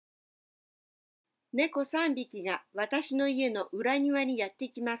猫3匹が私の家の裏庭にやって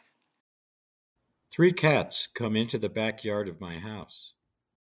きます。Three cats come into the backyard of my house.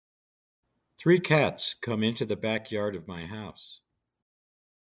 Three cats come into the backyard of my house.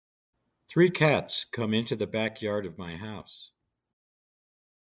 Three cats come into the backyard of my house.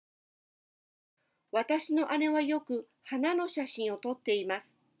 私の姉はよく花の写真を撮っていま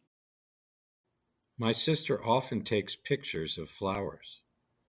す。My sister often takes pictures of flowers.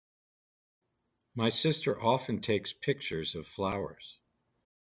 My sister often takes pictures of flowers.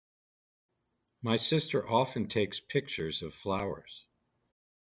 My sister often takes pictures of flowers.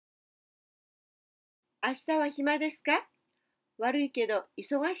 明日は暇ですか？悪いけど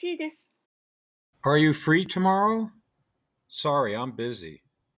忙しいです。Are you free tomorrow? Sorry, I'm busy.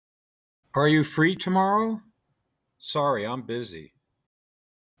 Are you free tomorrow? Sorry, I'm busy.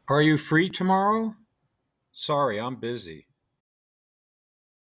 Are you free tomorrow? Sorry, I'm busy.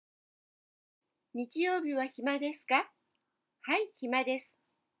 日曜日は暇ですか？はい、暇です。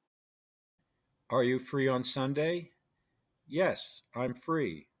Are you free on Sunday? Yes, I'm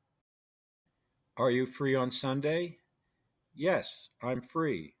free. Are you free on Sunday? Yes, I'm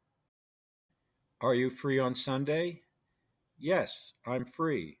free. Are you free on Sunday? Yes, I'm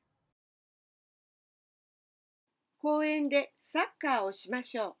free. 公園でサッカーをしま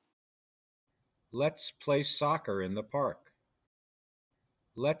しょう。Let's play soccer in the park.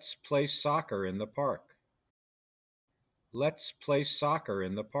 Let's play soccer in the park. Let's play soccer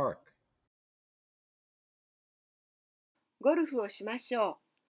in the park. ゴルフをしましょ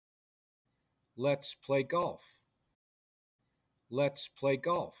う。Let's play golf. Let's play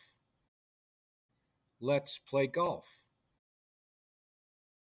golf. Let's play golf.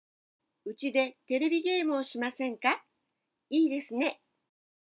 うちでテレビゲームをしませんか？いいですね。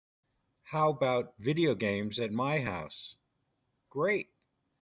How about video games at my house? Great.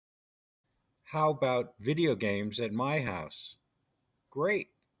 How about video games at my house? Great.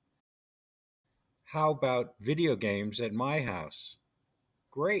 How about video games at my house?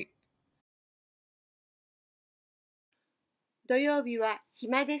 Great. 土曜日は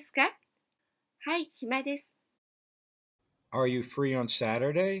暇ですか？はい、暇です。Are you free on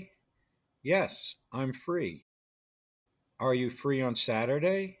Saturday? Yes, I'm free. Are you free on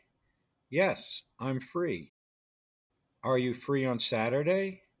Saturday? Yes, I'm free. Are you free on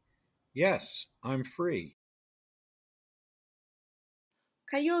Saturday? Yes, I'm free.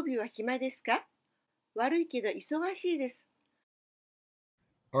 火曜日は暇ですか？悪いけど忙しいです。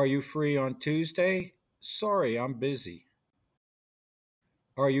Are you free on Tuesday? Sorry, I'm busy.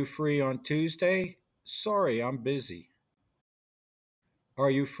 Are you free on Tuesday? Sorry, I'm busy. Are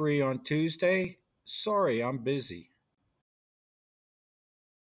you free on Tuesday? Sorry, I'm busy.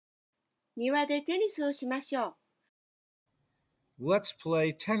 庭でテニスをしましょう。Let's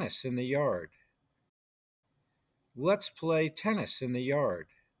play tennis in the yard. Let's play tennis in the yard.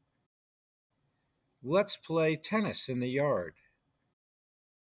 Let's play tennis in the yard.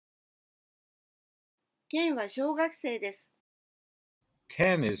 ケンは小学生です。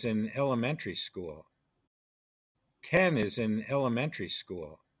Ken is in elementary school. Ken is in elementary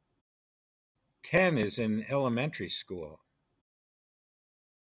school. Ken is in elementary school.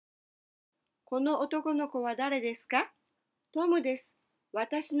 この男の子は誰ですか？トムです。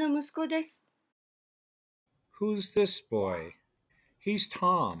私の息子です。Who's this boy? He's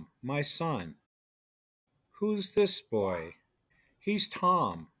Tom, my son. Who's this boy? He's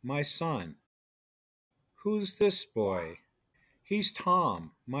Tom, my son. Who's this boy? He's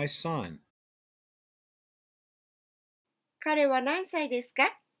Tom, my son. 彼は何歳です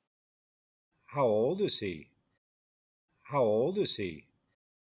か？ How old is he? How old is he?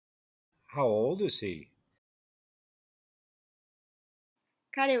 How old is he?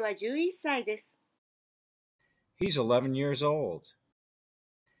 彼は11歳です。He's 11 years old.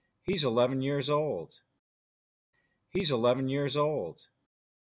 He's 11 years old. He's 11 years old.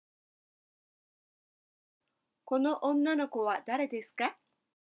 この女の子は誰ですか？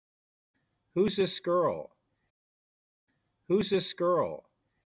 Who's this girl? Who's this girl?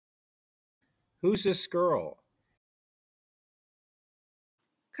 Who's this girl?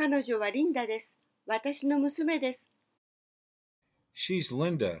 彼女はリンダです。私の娘です。She's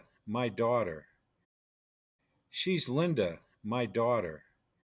Linda, my daughter. She's Linda, my daughter.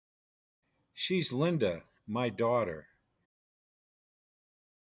 She's Linda, my daughter.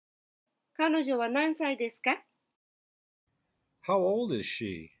 彼女は何歳ですか？ How old is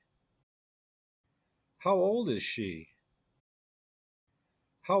she? How old is she?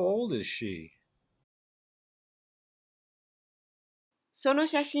 How old is she? その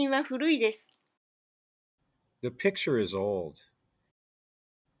写真は古いです。The picture is old.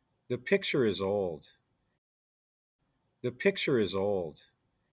 The picture is old. The picture is old.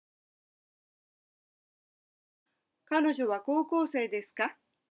 彼女は高校生ですか？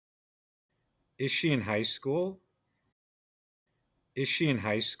 Is she in high school? Is she in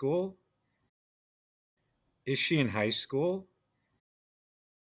high school? Is she in high school?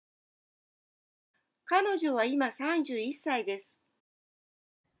 彼女は今31歳です。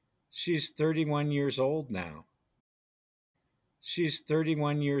She's 31 years old now. She's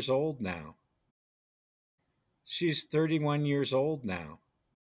 31 years old now. She's 31 years old now.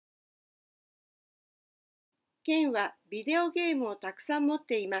 ケンはビデオゲームをたくさん持っ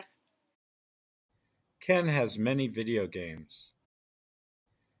ています。Ken has many video games.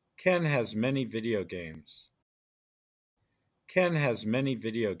 Ken has many video games. Ken has many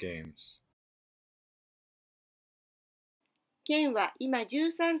video games. ケンは今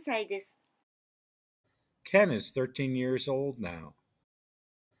13歳です。Ken is 13 years old now.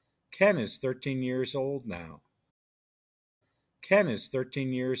 Ken is 13 years old now. Ken is 13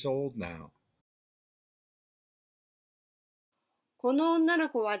 years old now. この女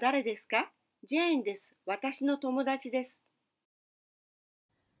の子は誰ですか？ジェーンです。私の友達です。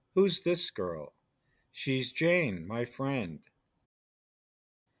Who's this girl? She's Jane, my friend.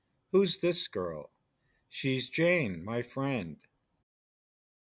 Who's this girl? She's Jane, my friend.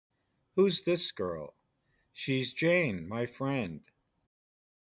 Who's this girl? She's Jane, my friend.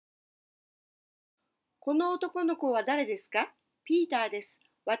 この男の子は誰ですか？ピーターです。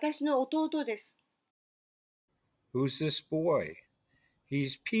私の弟です。Who's this boy?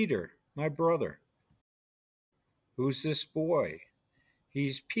 He's Peter, my brother. Who's this boy?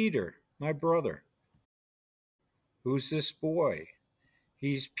 He's Peter, my brother. Who's this boy?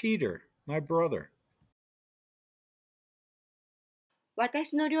 He's Peter, my brother.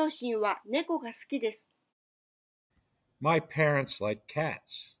 私の両親は猫が好きです。My parents like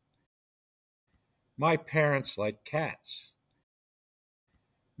cats. My parents like cats.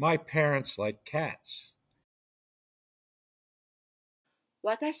 My parents like cats.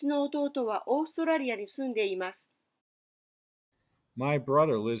 私の弟はオーストラリアに住んでいます。My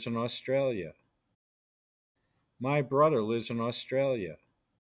brother lives in Australia. My brother lives in Australia.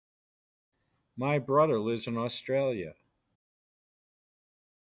 My brother lives in Australia.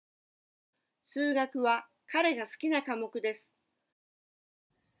 数学は彼が好きな科目です。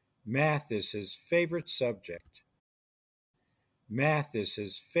Math is his favorite subject. Math is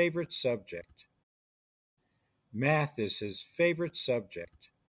his favorite subject. Math is his favorite subject.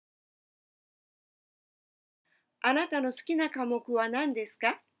 あなたの好きな科目は何です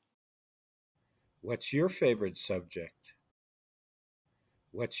か？ What's your favorite subject?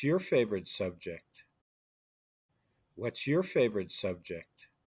 What's your favorite subject? What's your favorite subject?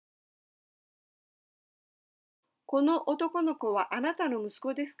 この男の子はあなたの息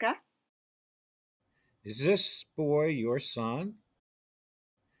子ですか？ Is this boy your son?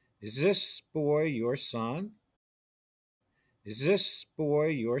 Is this boy your son? Is this boy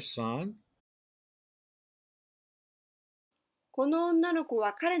your son? この女の子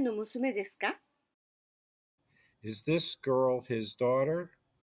は彼の娘ですか？ Is this girl his daughter?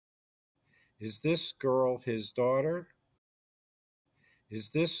 Is this girl his daughter?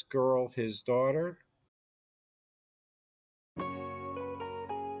 Is this girl his daughter?